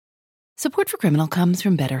Support for Criminal comes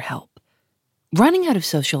from BetterHelp. Running out of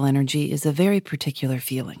social energy is a very particular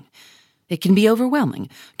feeling. It can be overwhelming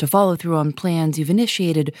to follow through on plans you've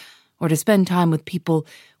initiated or to spend time with people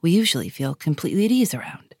we usually feel completely at ease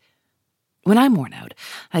around. When I'm worn out,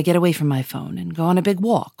 I get away from my phone and go on a big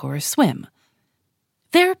walk or a swim.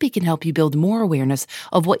 Therapy can help you build more awareness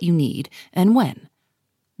of what you need and when.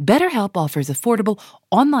 BetterHelp offers affordable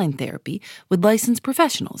online therapy with licensed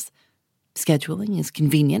professionals. Scheduling is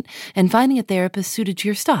convenient, and finding a therapist suited to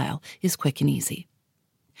your style is quick and easy.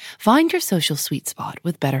 Find your social sweet spot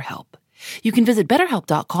with BetterHelp. You can visit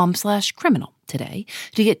betterhelp.com/criminal today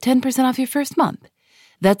to get 10% off your first month.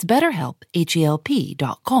 That's BetterHelp,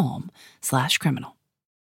 HELP.com/criminal.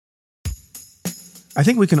 I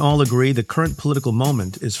think we can all agree the current political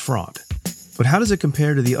moment is fraught. But how does it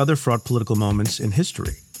compare to the other fraught political moments in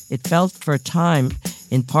history? It felt for a time,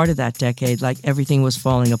 in part of that decade, like everything was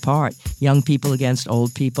falling apart. Young people against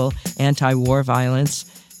old people, anti-war violence,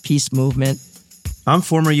 peace movement. I'm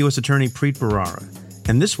former U.S. Attorney Preet Bharara,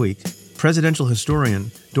 and this week, presidential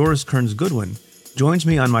historian Doris Kearns Goodwin joins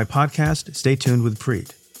me on my podcast, Stay Tuned with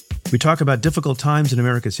Preet. We talk about difficult times in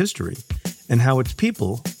America's history and how its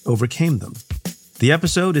people overcame them. The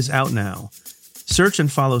episode is out now. Search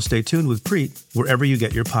and follow Stay Tuned with Preet wherever you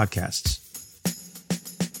get your podcasts.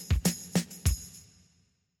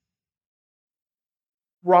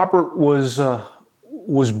 Robert was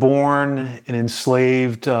born an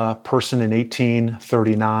enslaved person in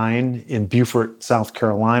 1839 in Beaufort, South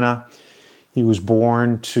Carolina. He was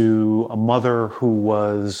born to a mother who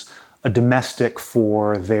was a domestic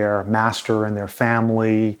for their master and their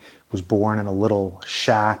family, was born in a little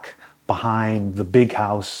shack behind the big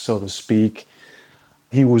house, so to speak.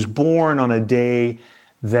 He was born on a day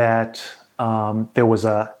that there was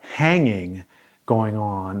a hanging going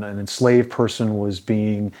on. An enslaved person was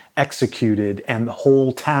being executed and the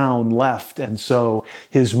whole town left. And so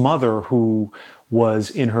his mother, who was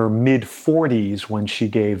in her mid-40s when she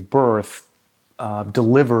gave birth,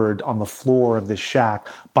 delivered on the floor of the shack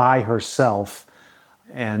by herself.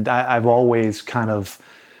 And I've always kind of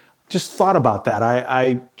just thought about that.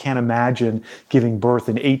 I can't imagine giving birth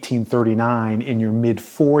in 1839 in your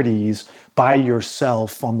mid-40s by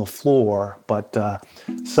yourself on the floor, but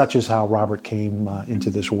such is how Robert came into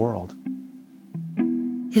this world.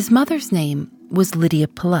 His mother's name was Lydia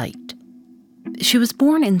Polite. She was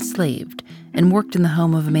born enslaved and worked in the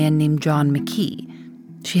home of a man named John McKee.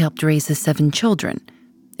 She helped raise his 7 children,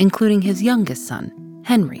 including his youngest son,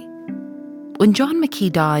 Henry. When John McKee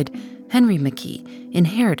died, Henry McKee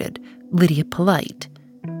inherited Lydia Polite.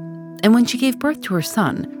 And when she gave birth to her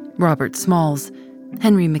son, Robert Smalls,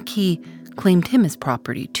 Henry McKee claimed him as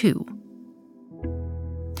property too.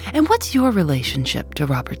 And what's your relationship to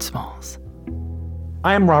Robert Smalls?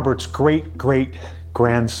 I am Robert's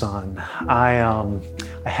great-great-grandson. I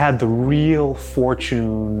had the real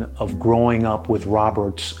fortune of growing up with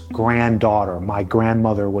Robert's granddaughter. My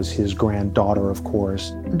grandmother was his granddaughter, of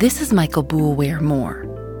course. This is Michael Boulware-Moore.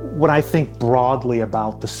 When I think broadly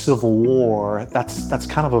about the Civil War, that's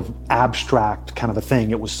kind of an abstract kind of a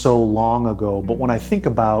thing. It was so long ago. But when I think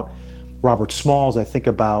about Robert Smalls, I think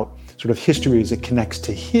about sort of history as it connects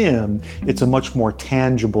to him. It's a much more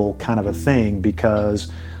tangible kind of a thing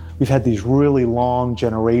because we've had these really long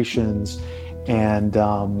generations, and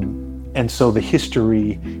so the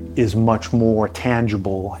history is much more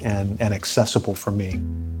tangible and accessible for me.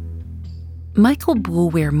 Michael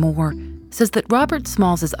Boulware-Moore says that Robert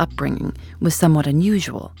Smalls' upbringing was somewhat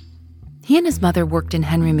unusual. He and his mother worked in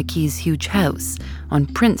Henry McKee's huge house on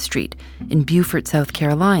Prince Street in Beaufort, South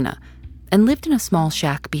Carolina, and lived in a small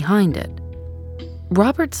shack behind it.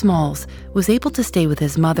 Robert Smalls was able to stay with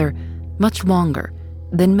his mother much longer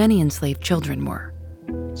than many enslaved children were.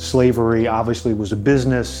 Slavery obviously was a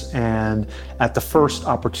business, and at the first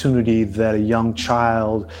opportunity that a young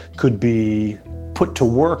child could be put to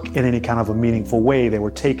work in any kind of a meaningful way, they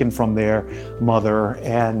were taken from their mother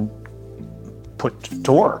and put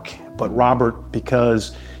to work. But Robert,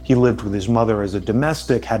 because he lived with his mother as a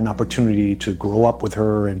domestic, had an opportunity to grow up with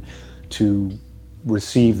her and to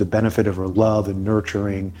receive the benefit of her love and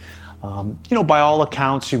nurturing. By all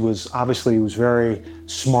accounts, he was very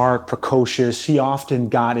smart, precocious. He often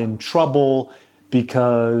got in trouble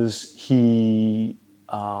because he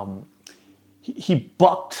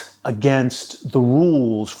bucked against the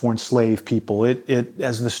rules for enslaved people.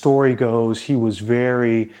 As the story goes, he was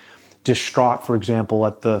very distraught, for example,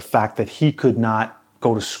 at the fact that he could not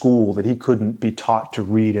go to school, that he couldn't be taught to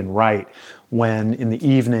read and write. When in the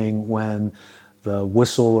evening, when the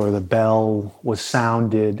whistle or the bell was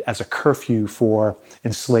sounded as a curfew for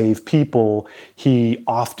enslaved people, he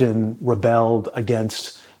often rebelled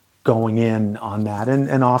against going in on that,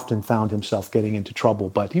 and often found himself getting into trouble.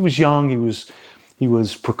 But he was young, he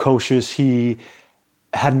was precocious, he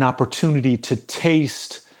had an opportunity to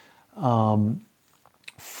taste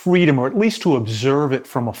freedom, or at least to observe it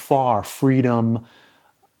from afar, freedom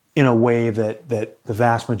in a way that the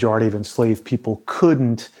vast majority of enslaved people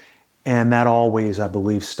couldn't, and that always, I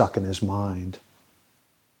believe, stuck in his mind.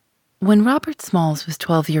 When Robert Smalls was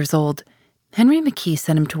 12 years old, Henry McKee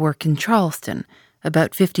sent him to work in Charleston,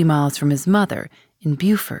 about 50 miles from his mother, in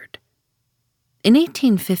Beaufort. In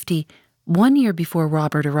 1850, 1 year before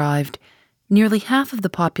Robert arrived, nearly half of the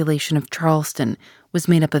population of Charleston was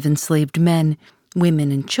made up of enslaved men,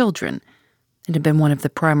 women, and children. It had been one of the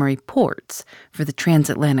primary ports for the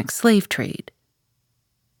transatlantic slave trade.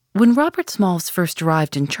 When Robert Smalls first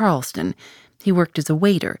arrived in Charleston, he worked as a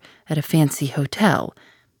waiter at a fancy hotel,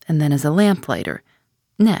 and then as a lamplighter,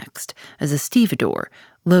 next as a stevedore,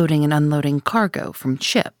 loading and unloading cargo from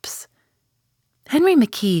ships. Henry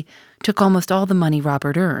McKee took almost all the money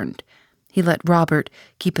Robert earned. He let Robert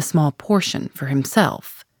keep a small portion for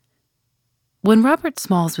himself. When Robert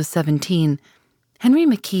Smalls was 17, Henry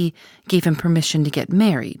McKee gave him permission to get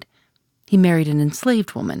married. He married an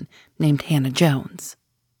enslaved woman named Hannah Jones.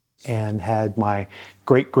 And had my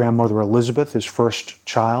great-grandmother Elizabeth, his first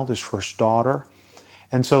child, his first daughter.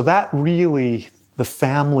 And so that really, the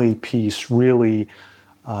family piece really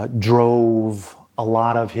drove a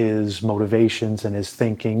lot of his motivations and his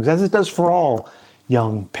thinkings, as it does for all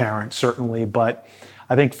young parents, certainly. But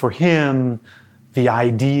I think for him, the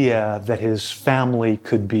idea that his family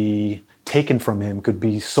could be taken from him, could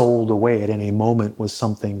be sold away at any moment, was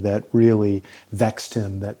something that really vexed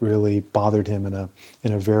him, that really bothered him in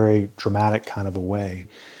a very dramatic kind of a way.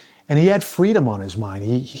 And he had freedom on his mind.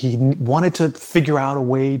 He wanted to figure out a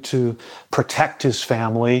way to protect his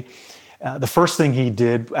family. The first thing he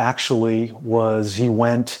did, actually, was he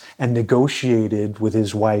went and negotiated with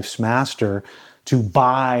his wife's master to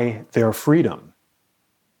buy their freedom.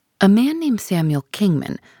 A man named Samuel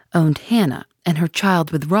Kingman owned Hannah and her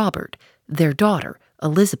child with Robert, their daughter,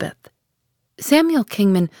 Elizabeth. Samuel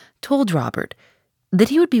Kingman told Robert that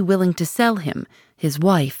he would be willing to sell him, his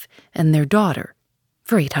wife, and their daughter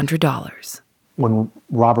for $800. When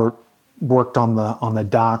Robert worked on the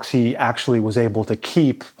docks, he actually was able to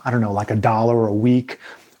keep, like $1 a week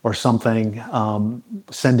or something,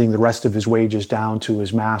 sending the rest of his wages down to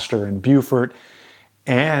his master in Beaufort.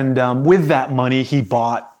 And with that money, he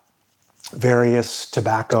bought various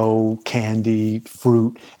tobacco, candy,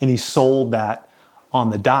 fruit, and he sold that on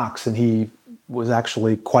the docks. And he was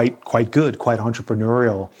actually quite good, quite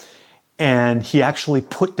entrepreneurial. And he actually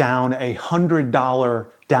put down a $100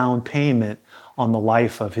 down payment on the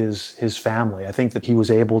life of his family. I think that he was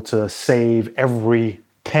able to save every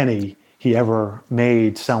penny he ever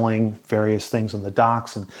made selling various things on the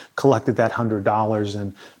docks, and collected that $100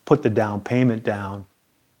 and put the down payment down.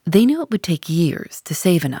 They knew it would take years to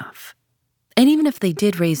save enough. And even if they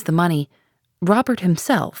did raise the money, Robert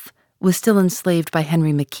himself was still enslaved by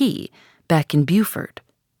Henry McKee back in Beaufort.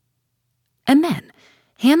 And then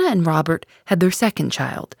Hannah and Robert had their second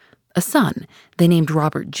child, a son they named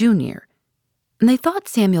Robert Jr., and they thought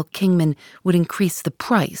Samuel Kingman would increase the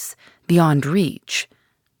price beyond reach.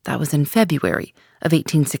 That was in February of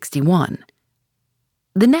 1861.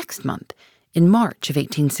 The next month, in March of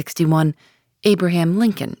 1861, Abraham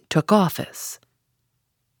Lincoln took office.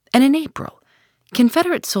 And in April,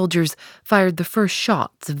 Confederate soldiers fired the first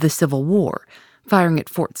shots of the Civil War, firing at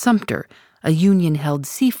Fort Sumter, a Union-held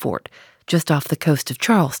sea fort just off the coast of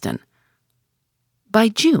Charleston. By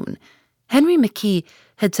June, Henry McKee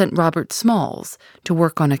had sent Robert Smalls to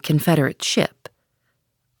work on a Confederate ship,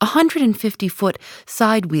 a 150-foot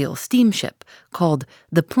sidewheel steamship called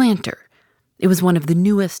the Planter. It was one of the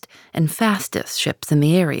newest and fastest ships in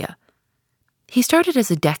the area. He started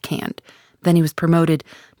as a deckhand. Then he was promoted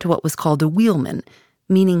to what was called a wheelman,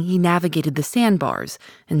 meaning he navigated the sandbars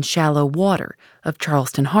and shallow water of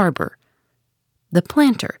Charleston Harbor. The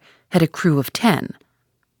Planter had a crew of 10.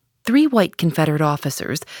 3 white Confederate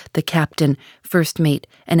officers, the captain, first mate,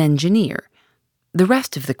 and engineer. The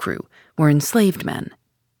rest of the crew were enslaved men.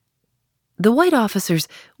 The white officers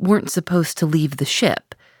weren't supposed to leave the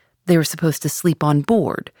ship. They were supposed to sleep on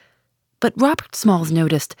board. But Robert Smalls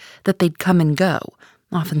noticed that they'd come and go,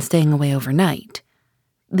 often staying away overnight.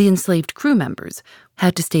 The enslaved crew members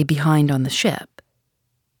had to stay behind on the ship.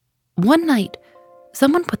 One night,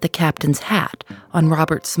 someone put the captain's hat on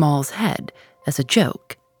Robert Smalls' head as a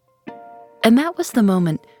joke. And that was the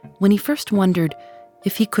moment when he first wondered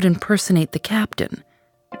if he could impersonate the captain,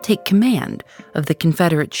 take command of the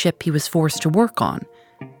Confederate ship he was forced to work on,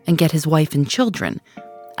 and get his wife and children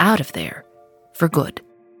out of there for good.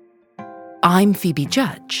 I'm Phoebe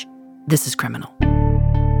Judge. This is Criminal.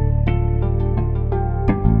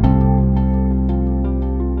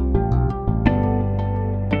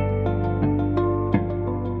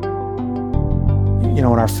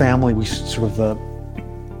 In our family, we sort of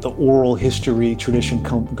the oral history tradition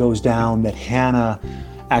goes down that Hannah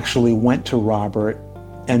actually went to Robert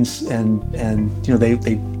and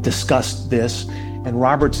they discussed this, and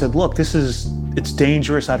Robert said, "Look, it's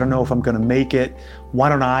dangerous. I don't know if I'm going to make it. Why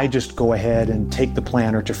don't I just go ahead and take the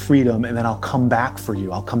planter to freedom, and then I'll come back for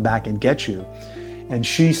you. I'll come back and get you." And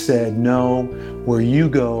she said, "No, where you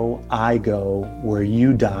go, I go. Where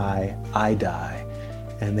you die, I die."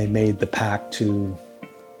 And they made the pact to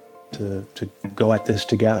go at this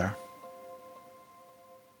together.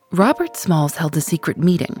 Robert Smalls held a secret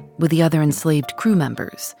meeting with the other enslaved crew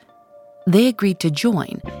members. They agreed to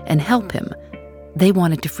join and help him. They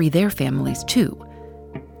wanted to free their families, too.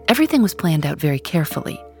 Everything was planned out very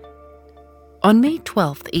carefully. On May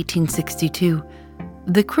 12, 1862,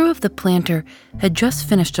 the crew of the planter had just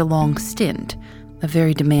finished a long stint of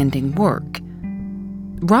very demanding work.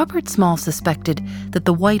 Robert Smalls suspected that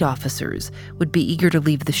the white officers would be eager to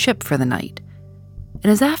leave the ship for the night.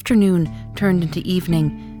 And as afternoon turned into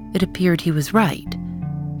evening, it appeared he was right.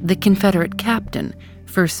 The Confederate captain,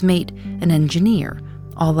 first mate, and engineer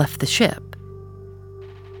all left the ship.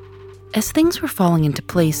 As things were falling into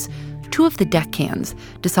place, two of the deckhands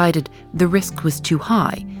decided the risk was too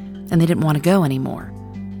high and they didn't want to go anymore.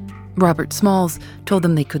 Robert Smalls told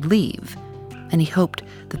them they could leave, and he hoped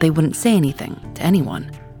that they wouldn't say anything to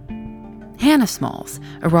anyone. Hannah Smalls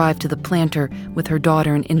arrived to the planter with her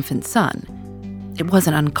daughter and infant son. It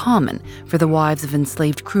wasn't uncommon for the wives of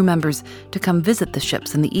enslaved crew members to come visit the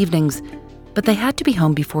ships in the evenings, but they had to be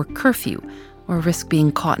home before curfew or risk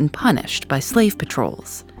being caught and punished by slave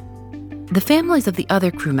patrols. The families of the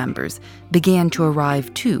other crew members began to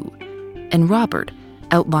arrive too, and Robert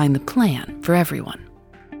outlined the plan for everyone.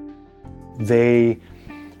 They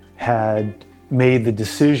had made the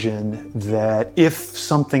decision that if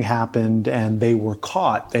something happened and they were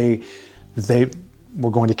caught, they were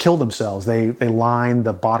going to kill themselves. They lined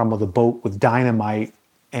the bottom of the boat with dynamite,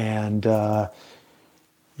 and they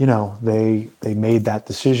made that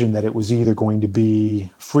decision that it was either going to be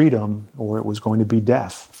freedom or it was going to be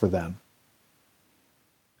death for them.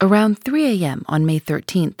 Around 3 a.m. on May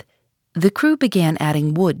 13th, the crew began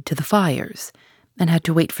adding wood to the fires and had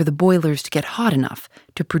to wait for the boilers to get hot enough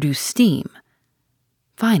to produce steam.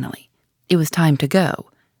 Finally, it was time to go.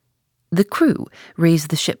 The crew raised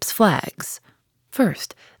the ship's flags.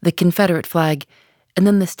 First, the Confederate flag, and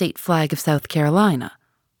then the state flag of South Carolina.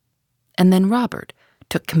 And then Robert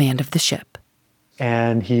took command of the ship.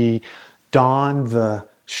 And he donned the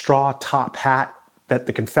straw top hat that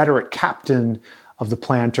the Confederate captain of the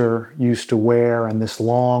planter used to wear, and this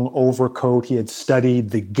long overcoat. He had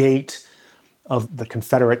studied the gait of the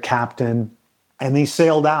Confederate captain, and he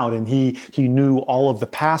sailed out, and he knew all of the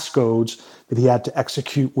passcodes that he had to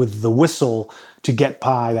execute with the whistle to get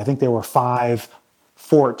by. I think there were 5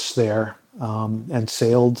 forts there, and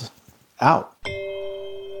sailed out.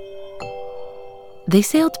 They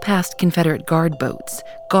sailed past Confederate guard boats,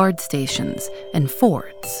 guard stations, and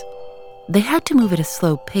forts. They had to move at a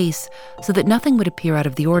slow pace so that nothing would appear out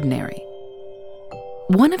of the ordinary.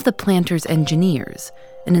 One of the planter's engineers,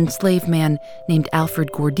 an enslaved man named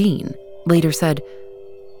Alfred Gordine, later said,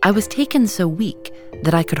 "I was taken so weak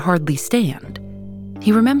that I could hardly stand."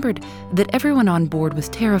 He remembered that everyone on board was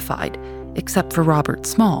terrified, except for Robert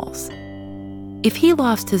Smalls. If he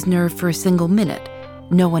lost his nerve for a single minute,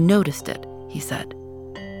 no one noticed it, he said.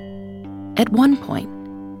 At one point,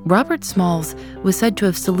 Robert Smalls was said to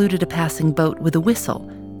have saluted a passing boat with a whistle.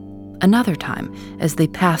 Another time, as they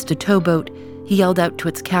passed a towboat, he yelled out to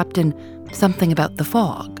its captain something about the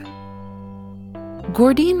fog.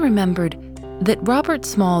 Gordine remembered that Robert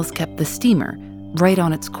Smalls kept the steamer right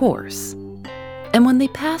on its course. And when they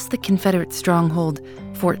passed the Confederate stronghold,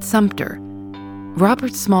 Fort Sumter,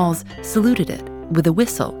 Robert Smalls saluted it with a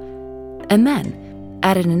whistle and then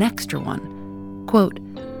added an extra one, quote,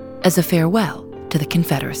 "as a farewell to the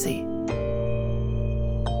Confederacy."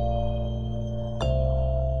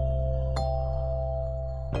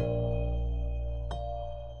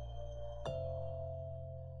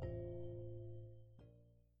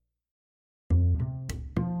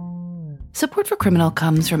 Support for Criminal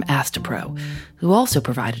comes from Astapro, who also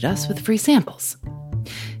provided us with free samples.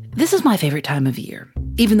 This is my favorite time of year,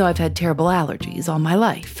 even though I've had terrible allergies all my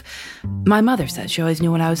life. My mother said she always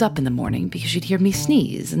knew when I was up in the morning because she'd hear me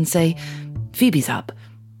sneeze and say, "Phoebe's up."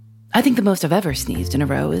 I think the most I've ever sneezed in a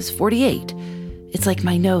row is 48. It's like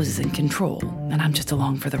my nose is in control, and I'm just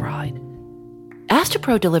along for the ride.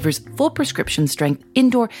 Astepro delivers full prescription strength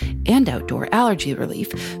indoor and outdoor allergy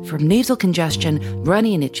relief from nasal congestion,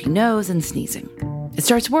 runny and itchy nose, and sneezing. It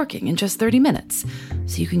starts working in just 30 minutes,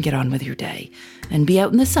 so you can get on with your day and be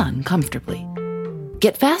out in the sun comfortably.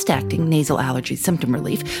 Get fast-acting nasal allergy symptom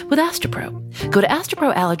relief with Astepro. Go to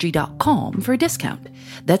asteproallergy.com for a discount.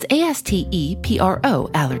 That's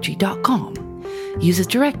ASTEPRO allergy.com. Use as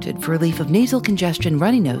directed for relief of nasal congestion,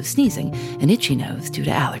 runny nose, sneezing, and itchy nose due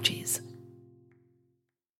to allergies.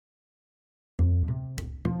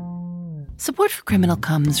 Support for Criminal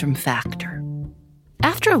comes from Factor.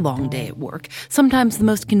 After a long day at work, sometimes the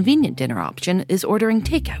most convenient dinner option is ordering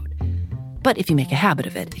takeout. But if you make a habit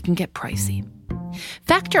of it, it can get pricey.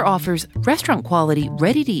 Factor offers restaurant-quality,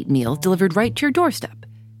 ready-to-eat meals delivered right to your doorstep.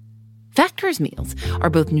 Factor's meals are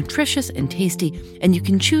both nutritious and tasty, and you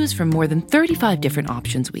can choose from more than 35 different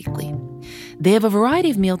options weekly. They have a variety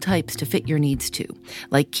of meal types to fit your needs too,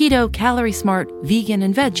 like keto, calorie smart, vegan,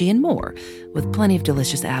 and veggie, and more, with plenty of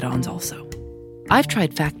delicious add-ons also. I've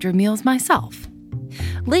tried Factor meals myself.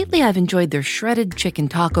 Lately, I've enjoyed their shredded chicken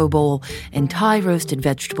taco bowl and Thai roasted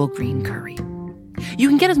vegetable green curry. You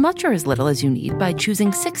can get as much or as little as you need by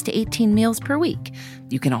choosing 6 to 18 meals per week.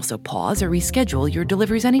 You can also pause or reschedule your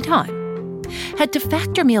deliveries anytime. Head to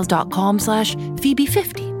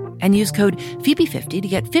factormeals.com/Phoebe50 and use code Phoebe50 to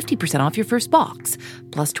get 50% off your first box,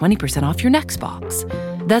 plus 20% off your next box.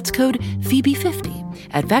 That's code Phoebe50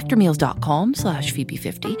 at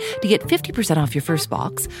factormeals.com/Phoebe50 to get 50% off your first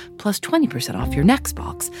box, plus 20% off your next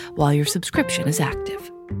box while your subscription is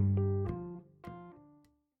active.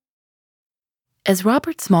 As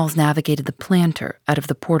Robert Smalls navigated the Planter out of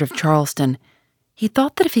the port of Charleston, he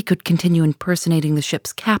thought that if he could continue impersonating the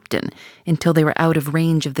ship's captain until they were out of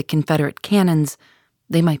range of the Confederate cannons,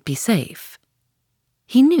 they might be safe.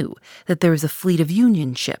 He knew that there was a fleet of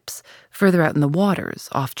Union ships further out in the waters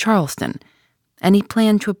off Charleston, and he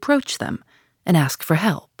planned to approach them and ask for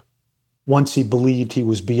help. Once he believed he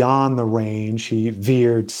was beyond the range, he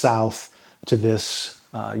veered south to this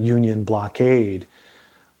Union blockade.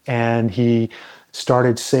 And he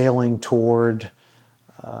started sailing toward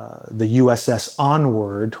the USS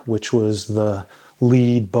Onward, which was the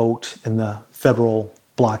lead boat in the Federal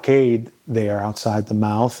blockade there outside the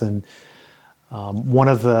mouth. And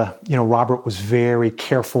Robert was very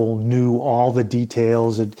careful, knew all the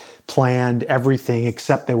details, had planned everything,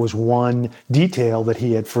 except there was one detail that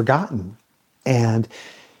he had forgotten. And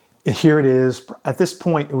here it is. At this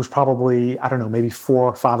point, it was probably, maybe 4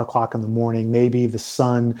 or 5 o'clock in the morning. Maybe the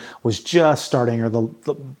sun was just starting, or the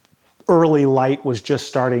early light was just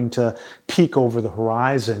starting to peek over the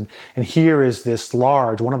horizon. And here is this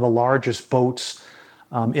one of the largest boats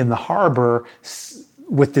in the harbor,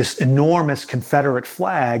 with this enormous Confederate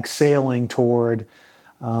flag sailing toward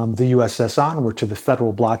the USS Onward to the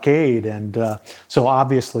Federal blockade. And so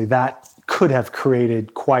obviously that could have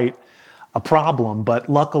created quite a problem, but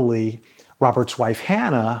luckily Robert's wife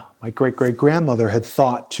Hannah, my great-great-grandmother, had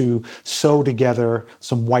thought to sew together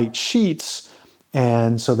some white sheets,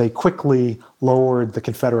 and so they quickly lowered the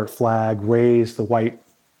Confederate flag, raised the white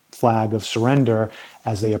flag of surrender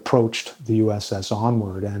as they approached the USS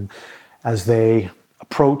Onward. And as they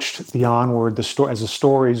approached the Onward, as the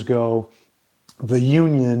stories go, the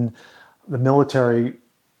Union, the military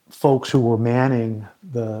folks who were manning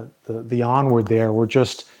the Onward there were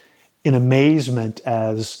just in amazement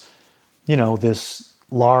as, this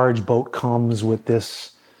large boat comes with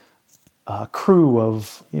this crew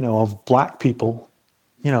of Black people.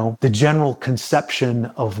 The general conception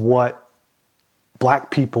of what Black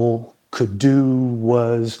people could do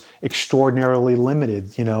was extraordinarily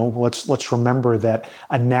limited. Let's remember that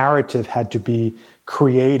a narrative had to be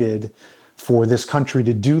created for this country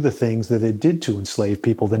to do the things that it did to enslaved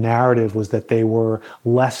people. The narrative was that they were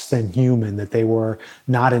less than human, that they were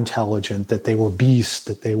not intelligent, that they were beasts,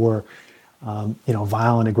 that they were,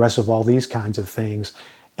 violent, aggressive, all these kinds of things.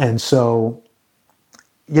 And so,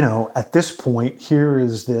 at this point, here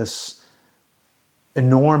is this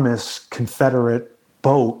enormous Confederate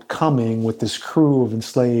boat coming with this crew of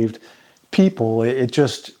enslaved people. It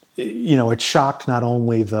just, it shocked not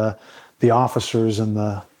only the officers and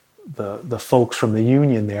the folks from the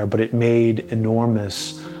Union there, but it made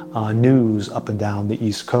enormous news up and down the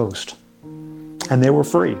East Coast. And they were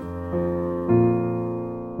free.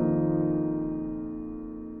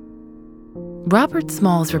 Robert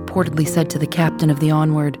Smalls reportedly said to the captain of the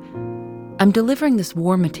Onward, "I'm delivering this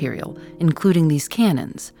war material, including these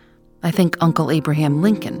cannons. I think Uncle Abraham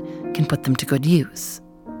Lincoln can put them to good use."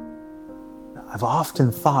 I've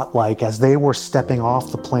often thought, as they were stepping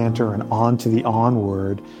off the Planter and onto the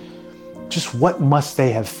Onward, just what must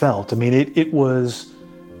they have felt? I mean, it was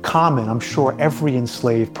common. I'm sure every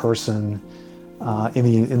enslaved person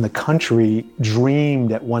in the country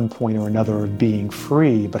dreamed at one point or another of being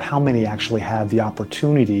free, but how many actually had the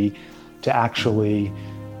opportunity to actually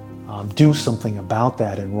do something about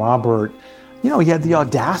that? And Robert, he had the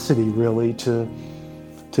audacity really to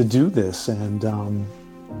do this, and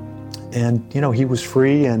he was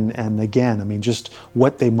free, and again, just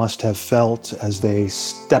what they must have felt as they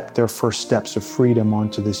stepped their first steps of freedom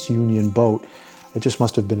onto this Union boat, it just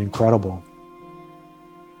must have been incredible.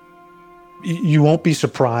 You won't be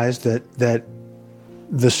surprised that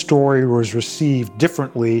the story was received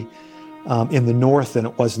differently in the North than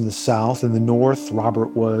it was in the South. In the North,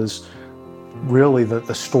 Robert was really,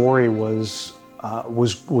 the story was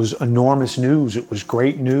enormous news. It was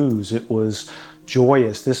great news. It was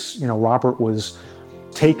joyous. Robert was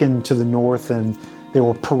taken to the North, and there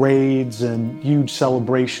were parades and huge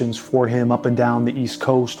celebrations for him up and down the East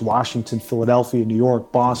Coast, Washington, Philadelphia, New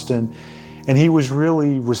York, Boston. And he was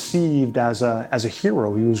really received as a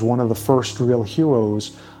hero. He was one of the first real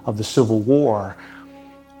heroes of the Civil War.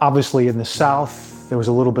 Obviously, in the South, there was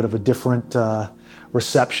a little bit of a different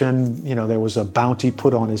reception. There was a bounty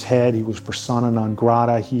put on his head. He was persona non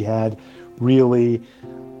grata. He had really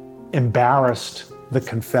embarrassed the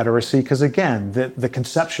Confederacy, because again, the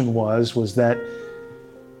conception was that,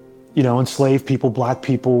 enslaved people, Black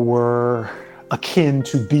people, were akin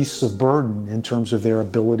to beasts of burden in terms of their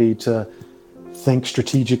ability to think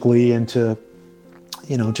strategically and to,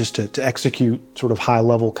 just to execute sort of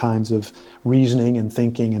high-level kinds of reasoning and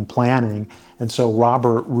thinking and planning. And so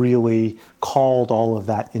Robert really called all of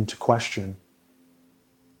that into question.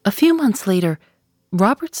 A few months later,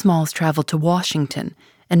 Robert Smalls traveled to Washington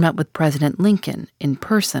and met with President Lincoln in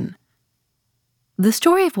person. The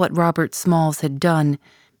story of what Robert Smalls had done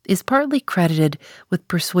is partly credited with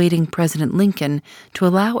persuading President Lincoln to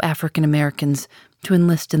allow African Americans to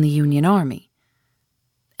enlist in the Union Army.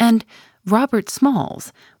 And Robert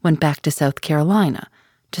Smalls went back to South Carolina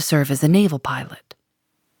to serve as a naval pilot.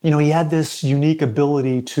 He had this unique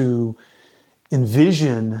ability to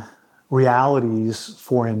envision realities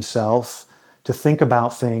for himself, to think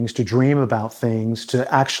about things, to dream about things,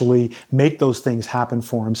 to actually make those things happen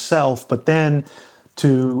for himself, but then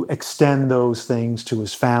to extend those things to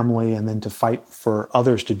his family and then to fight for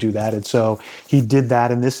others to do that. And so he did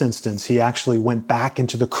that in this instance. He actually went back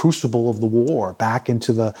into the crucible of the war, back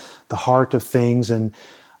into the heart of things, and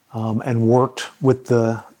worked with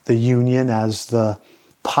the Union as the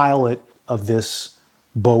pilot of this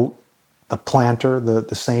boat, the Planter,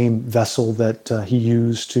 the same vessel that he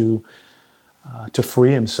used to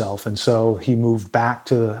free himself. And so he moved back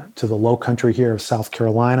to the low country here of South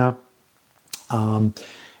Carolina.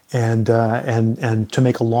 And to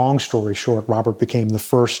make a long story short, Robert became the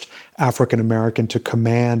first African American to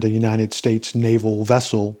command a United States naval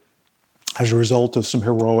vessel as a result of some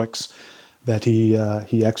heroics that he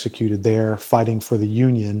executed there, fighting for the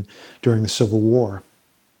Union during the Civil War.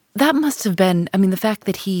 That must have been, the fact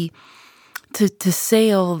that to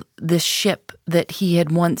sail this ship that he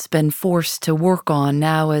had once been forced to work on,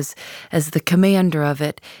 now as the commander of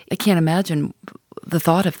it, I can't imagine the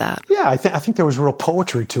thought of that. Yeah, I think there was real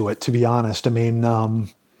poetry to it, to be honest.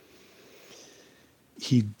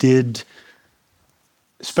 He did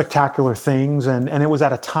spectacular things, and it was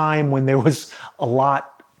at a time when there was a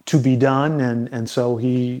lot to be done, and so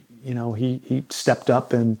he stepped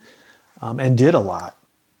up and did a lot.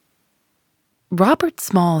 Robert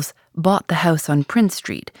Smalls bought the house on Prince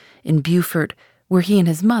Street in Beaufort, where he and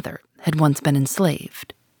his mother had once been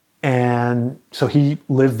enslaved. And so he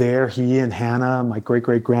lived there. He and Hannah, my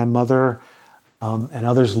great-great-grandmother, and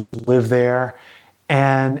others lived there.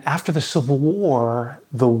 And after the Civil War,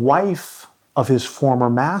 the wife of his former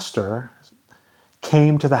master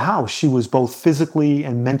came to the house. She was both physically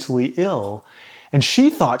and mentally ill. And she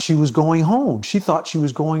thought she was going home. She thought she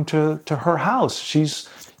was going to her house. She's,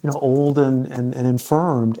 old and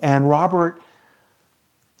infirmed. And Robert,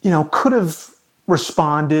 could have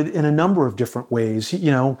responded in a number of different ways.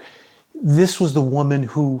 This was the woman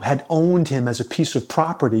who had owned him as a piece of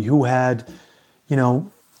property, who had,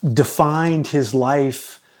 defined his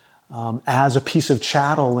life as a piece of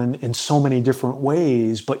chattel in so many different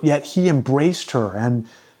ways, but yet he embraced her and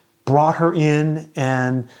brought her in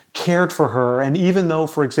and cared for her. And even though,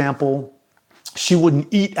 for example, she wouldn't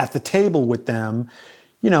eat at the table with them,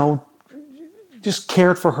 just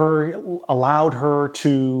cared for her, allowed her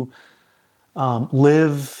to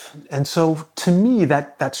live. And so to me,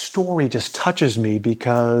 that story just touches me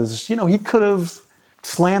because, he could have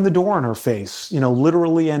slammed the door in her face,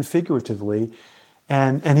 literally and figuratively,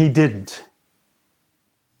 and he didn't.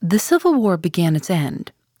 The Civil War began its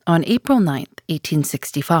end on April 9th,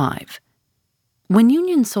 1865. When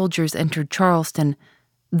Union soldiers entered Charleston,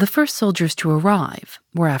 the first soldiers to arrive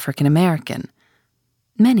were African American.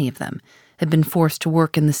 Many of them had been forced to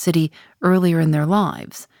work in the city earlier in their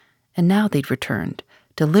lives, and now they'd returned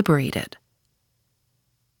to liberate it.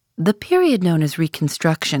 The period known as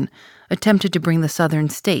Reconstruction attempted to bring the Southern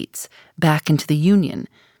states back into the Union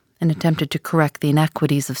and attempted to correct the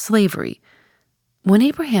inequities of slavery. When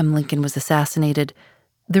Abraham Lincoln was assassinated,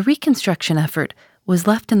 the Reconstruction effort was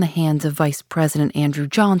left in the hands of Vice President Andrew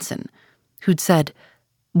Johnson, who'd said,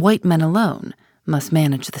 "White men alone must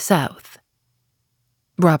manage the South."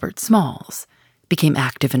 Robert Smalls became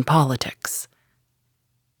active in politics.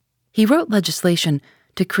 He wrote legislation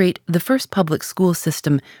to create the first public school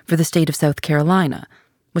system for the state of South Carolina,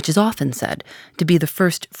 which is often said to be the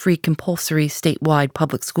first free compulsory statewide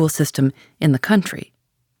public school system in the country.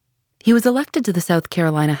 He was elected to the South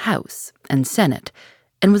Carolina House and Senate,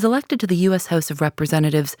 and was elected to the U.S. House of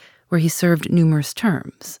Representatives, where he served numerous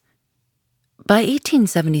terms. By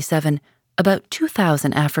 1877, about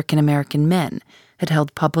 2,000 African American men had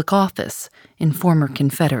held public office in former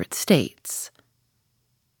Confederate states.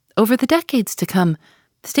 Over the decades to come,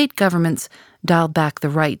 state governments dialed back the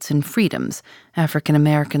rights and freedoms African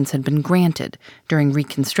Americans had been granted during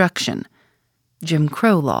Reconstruction. Jim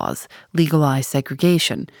Crow laws legalized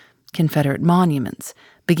segregation. Confederate monuments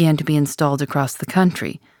began to be installed across the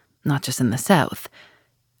country, not just in the South.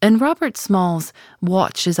 And Robert Smalls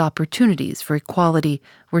watched as opportunities for equality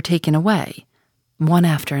were taken away, one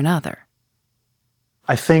after another.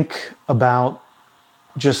 I think about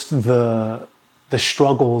just the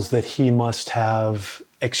struggles that he must have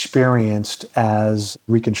experienced as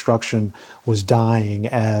Reconstruction was dying,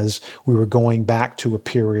 as we were going back to a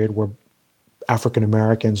period where African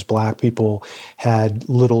Americans, Black people, had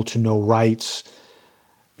little to no rights,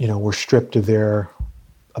 were stripped of their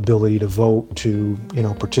ability to vote, to,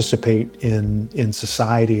 participate in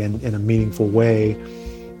society in a meaningful way.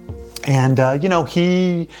 And,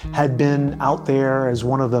 he had been out there as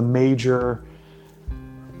one of the major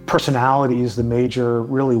personalities, the major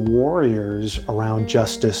really warriors around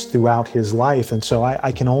justice throughout his life. And so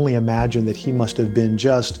I can only imagine that he must have been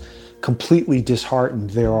just completely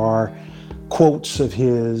disheartened. There are quotes of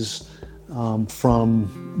his from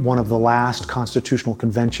one of the last constitutional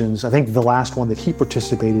conventions, I think the last one that he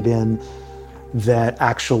participated in, that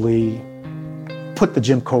actually put the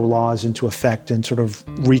Jim Crow laws into effect and sort of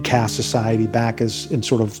recast society back as in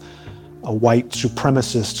sort of a white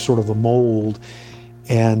supremacist sort of a mold.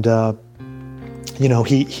 And,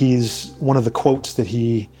 he's one of the quotes that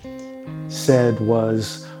he said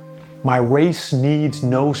was, "My race needs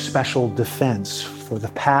no special defense, for the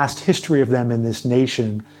past history of them in this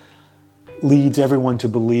nation leads everyone to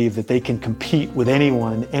believe that they can compete with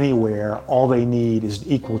anyone, anywhere. All they need is an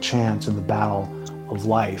equal chance in the battle of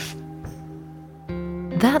life."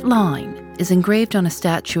 That line is engraved on a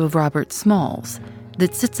statue of Robert Smalls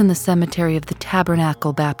that sits in the cemetery of the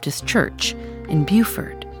Tabernacle Baptist Church in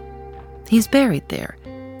Beaufort. He's buried there,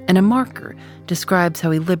 and a marker describes how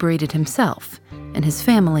he liberated himself and his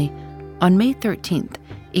family on May 13th,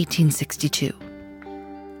 1862.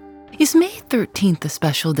 Is May 13th a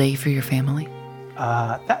special day for your family?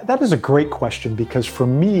 That is a great question, because for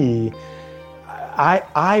me,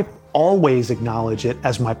 I always acknowledge it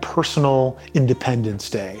as my personal Independence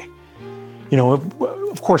Day.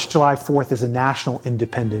 Of course, July 4th is a national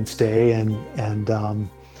Independence Day, and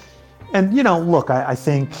look, I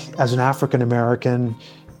think as an African American,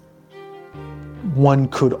 one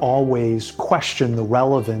could always question the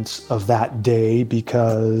relevance of that day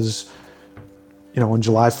because, on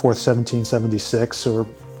July 4th, 1776, or,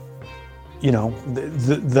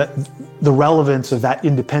 the relevance of that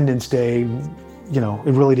Independence Day,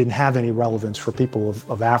 it really didn't have any relevance for people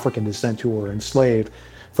of African descent who were enslaved.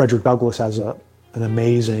 Frederick Douglass has an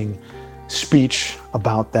amazing speech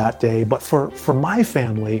about that day. But for my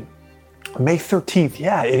family, May 13th,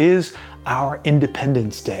 it is our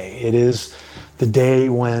Independence Day. It is the day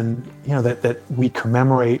when, that we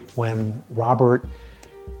commemorate when Robert,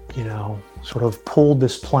 sort of pulled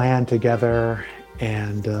this plan together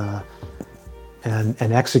and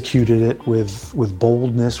executed it with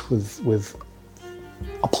boldness, with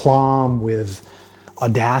aplomb, with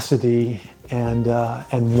audacity, and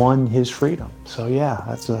won his freedom. So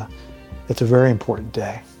it's a very important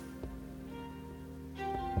day.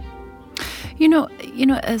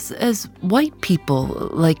 As white people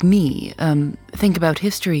like me think about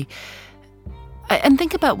history, And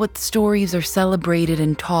think about what stories are celebrated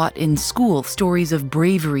and taught in school, stories of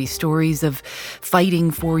bravery, stories of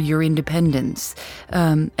fighting for your independence,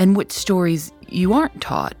 and what stories you aren't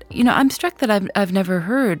taught. I'm struck that I've never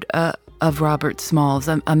heard of Robert Smalls,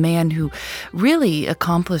 a man who really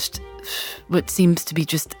accomplished what seems to be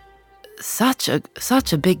just such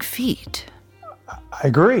a big feat. I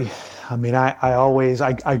agree. I mean,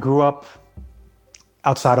 I grew up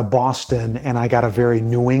outside of Boston, and I got a very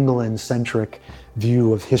New England-centric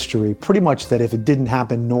view of history. Pretty much that if it didn't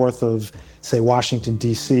happen north of, say, Washington,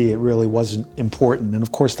 D.C., it really wasn't important. And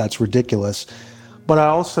of course, that's ridiculous. But I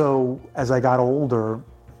also, as I got older,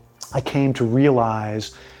 I came to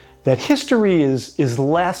realize that history is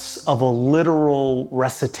less of a literal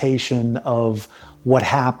recitation of what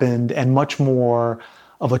happened and much more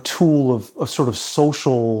of a tool of sort of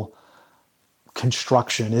social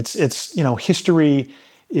construction. It's history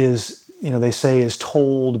is, they say, is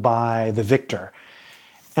told by the victor.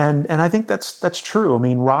 And I think that's true. I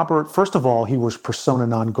mean, Robert, first of all, he was persona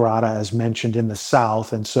non grata, as mentioned, in the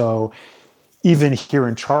South. And so even here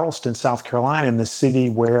in Charleston, South Carolina, in the city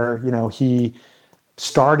where, he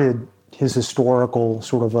started his historical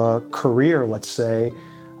sort of a career, let's say,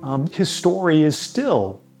 his story is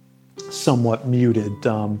still somewhat muted.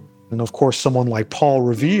 And of course, someone like Paul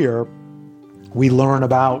Revere, we learn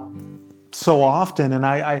about so often. And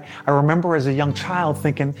I remember as a young child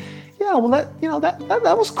thinking, yeah, well,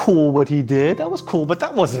 that was cool what he did. That was cool, but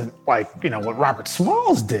that wasn't like, what Robert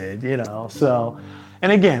Smalls did, So,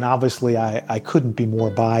 and again, obviously, I couldn't be more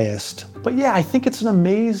biased. But yeah, I think it's an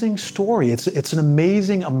amazing story. It's an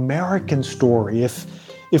amazing American story.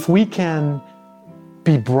 If we can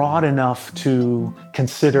be broad enough to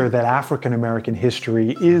consider that African American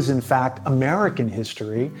history is in fact American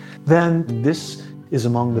history, then this is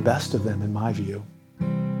among the best of them, in my view.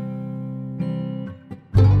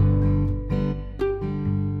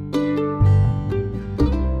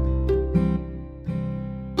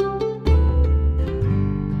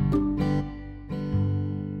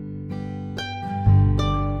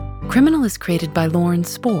 Criminal is created by Lauren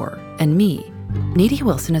Spohr and me. Needy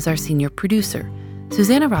Wilson is our senior producer.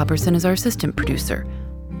 Susanna Robertson is our assistant producer.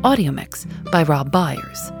 Audio mix by Rob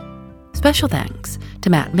Byers. Special thanks to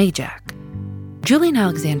Matt Majak. Julian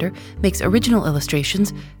Alexander makes original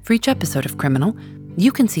illustrations for each episode of Criminal.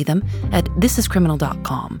 You can see them at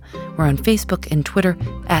thisiscriminal.com. We're on Facebook and Twitter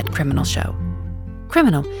 @Criminal Show.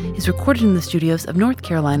 Criminal is recorded in the studios of North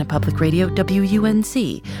Carolina Public Radio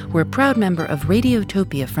WUNC. We're a proud member of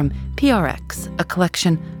Radiotopia from PRX, a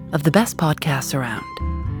collection of the best podcasts around.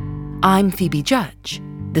 I'm Phoebe Judge.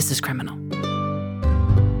 This is Criminal.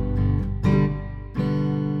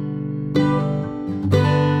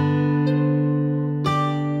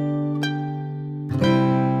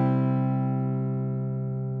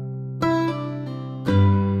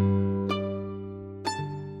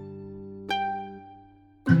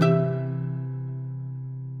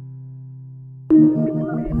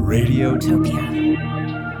 Radiotopia.